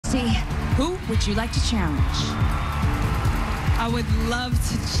Who would you like to challenge? I would love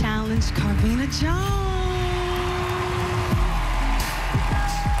to challenge Carvena Jones.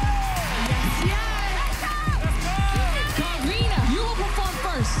 Carvena, you will perform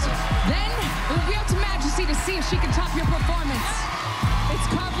first. Then it will be up to Majeste to see if she can top your performance. It's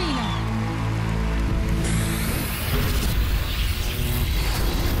Carvena.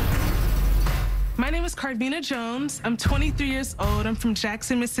 My name is Carvena Jones. I'm 23 years old. I'm from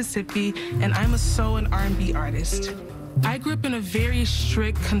Jackson, Mississippi, and I'm a soul and R&B artist. I grew up in a very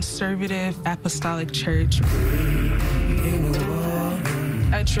strict, conservative, apostolic church.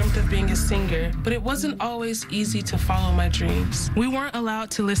 I dreamt of being a singer, but it wasn't always easy to follow my dreams. We weren't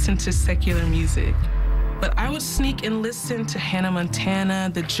allowed to listen to secular music, but I would sneak and listen to Hannah Montana,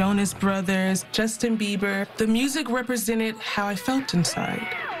 the Jonas Brothers, Justin Bieber. The music represented how I felt inside.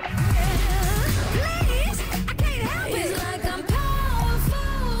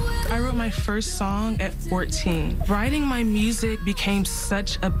 I wrote my first song at 14. Writing my music became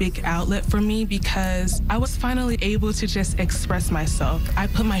such a big outlet for me because I was finally able to just express myself. I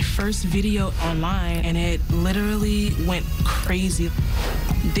put my first video online and it literally went crazy.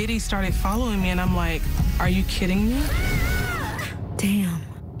 Diddy started following me and I'm like, are you kidding me? Damn.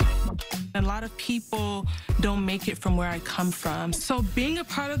 A lot of people don't make it from where I come from. So being a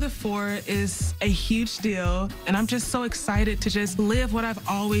part of the Four is a huge deal, and I'm just so excited to just live what I've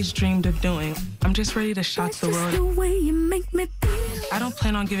always dreamed of doing. I'm just ready to shock the world. The way you make me feel. I don't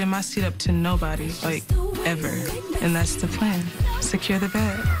plan on giving my seat up to nobody, like, ever. And that's the plan. Secure the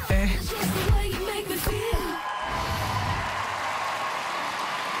bag, okay?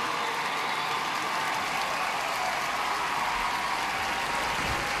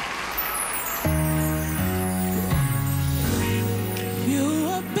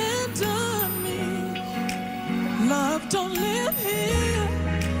 Love don't live here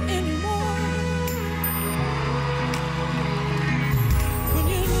anymore. When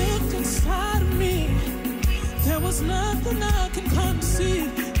you looked inside of me, there was nothing I can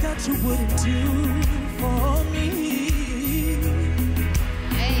conceive that you wouldn't do for me.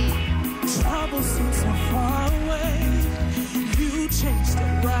 Hey. Trouble seems so far away. You changed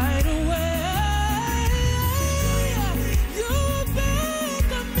it right away.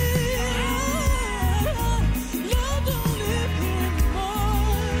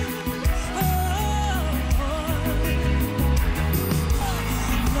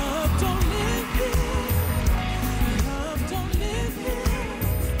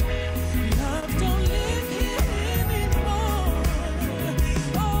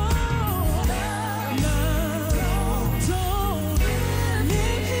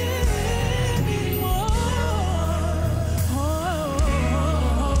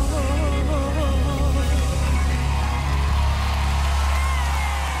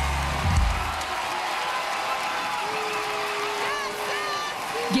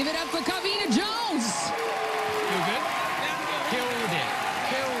 Give it up for Carvena Jones. You good? Killed it.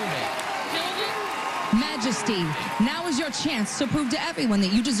 Killed it. Killed it. Majeste, now is your chance to prove to everyone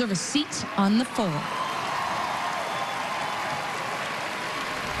that you deserve a seat on the Four.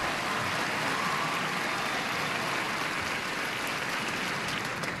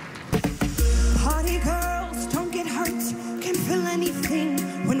 Party girls, don't get hurt. Can't feel anything.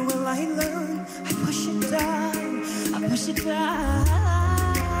 When will I learn? I push it down. I push it down.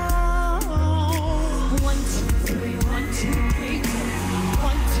 1, 2, 3, 1, 2, 3,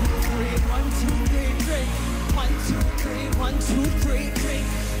 1, 2, 3, 1, 2, 3, 1, 2, 3, 1, 2, 3, 3.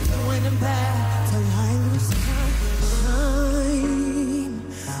 Going and back till I lose time.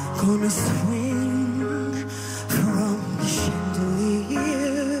 Gonna swing from the chandelier,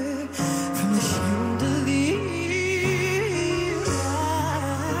 from the chandelier.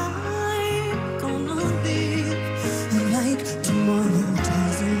 I'm gonna live like tomorrow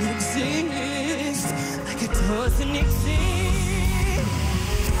doesn't exist, like it doesn't exist.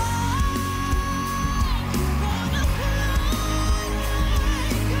 I'm gonna fly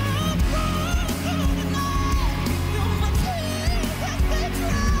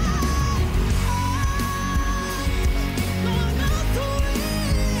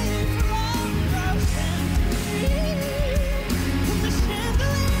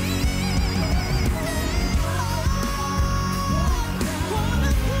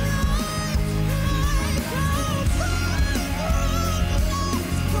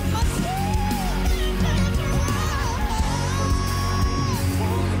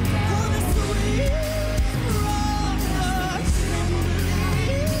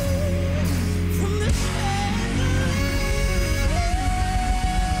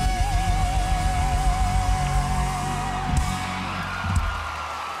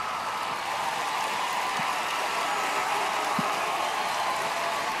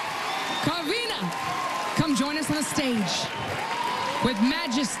Carvena, come join us on the stage with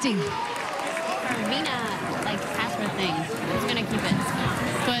Majeste. Carvena likes Casper things. She's gonna keep it.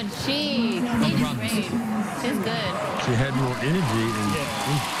 But she did great. She's good. She had more energy.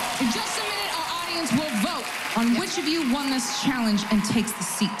 In just a minute, our audience will vote on which of you won this challenge and takes the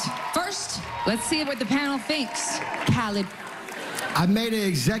seat. First, let's see what the panel thinks. Khaled. I made an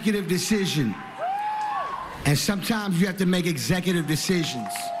executive decision. And sometimes you have to make executive decisions.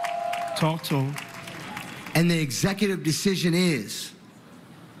 Talk to him. And the executive decision is,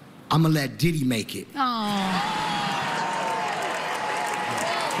 I'm gonna let Diddy make it.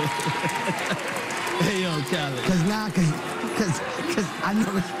 Hey, yo, Khaled.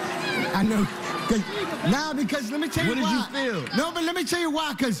 Because let me tell you why. What did you feel? No, but let me tell you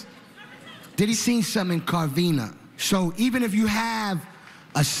why, because Diddy seen something in Carvena. So even if you have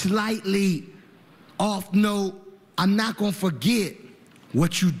a slightly off note, I'm not gonna forget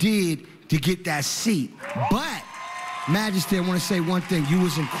what you did to get that seat. But, Majeste, I wanna say one thing, you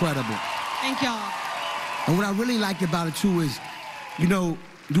was incredible. Thank y'all. And what I really liked about it too is, you know,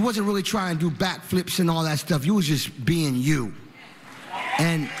 you wasn't really trying to do backflips and all that stuff. You was just being you.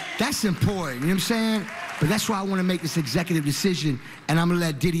 And that's important, you know what I'm saying? But that's why I want to make this executive decision, and I'm going to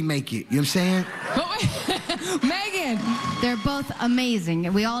let Diddy make it. You know what I'm saying? Megan. They're both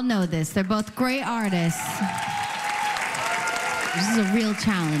amazing. We all know this. They're both great artists. This is a real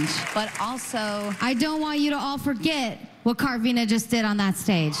challenge. But also, I don't want you to all forget what Carvena just did on that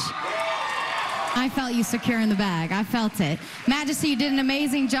stage. I felt you securing the bag. I felt it. Majeste, you did an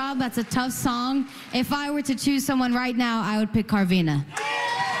amazing job. That's a tough song. If I were to choose someone right now, I would pick Carvena.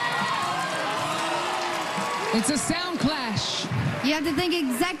 It's a sound clash. You have to think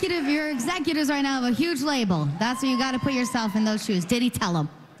executive. You're executives right now of a huge label. That's where you got to put yourself in those shoes. Diddy, tell them.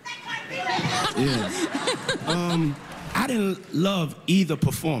 Yeah. I didn't love either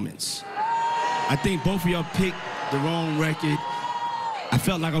performance. I think both of y'all picked the wrong record. I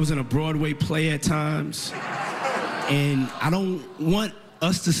felt like I was in a Broadway play at times. And I don't want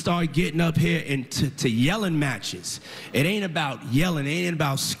us to start getting up here and to yelling matches. It ain't about yelling, it ain't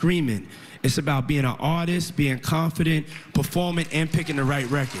about screaming. It's about being an artist, being confident, performing, and picking the right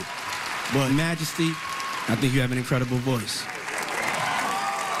record. But Majeste, I think you have an incredible voice.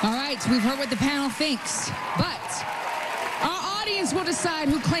 All right, we've heard what the panel thinks, but our audience will decide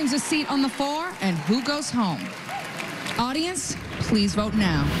who claims a seat on the floor and who goes home. Audience, please vote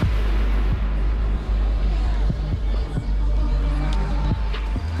now.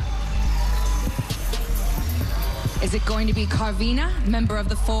 Is it going to be Carvena, member of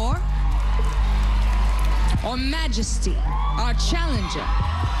the Four, or Majeste, our challenger?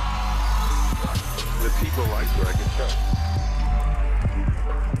 The people like Dragon Show.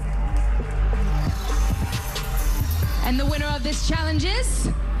 And the winner of this challenge is...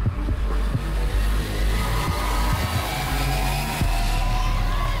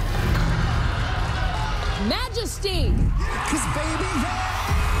 Majeste! 'Cause baby,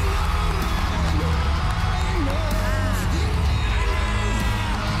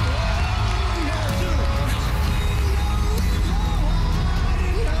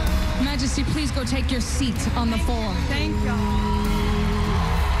 Majeste, please go take your seat on the floor. Thank y'all.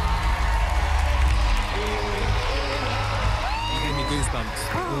 You gave me goosebumps.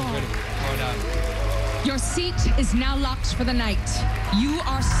 Well done. Your seat is now locked for the night. You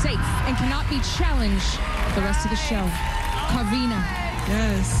are safe and cannot be challenged the rest of the show. Carvena.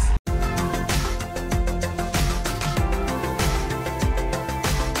 Yes.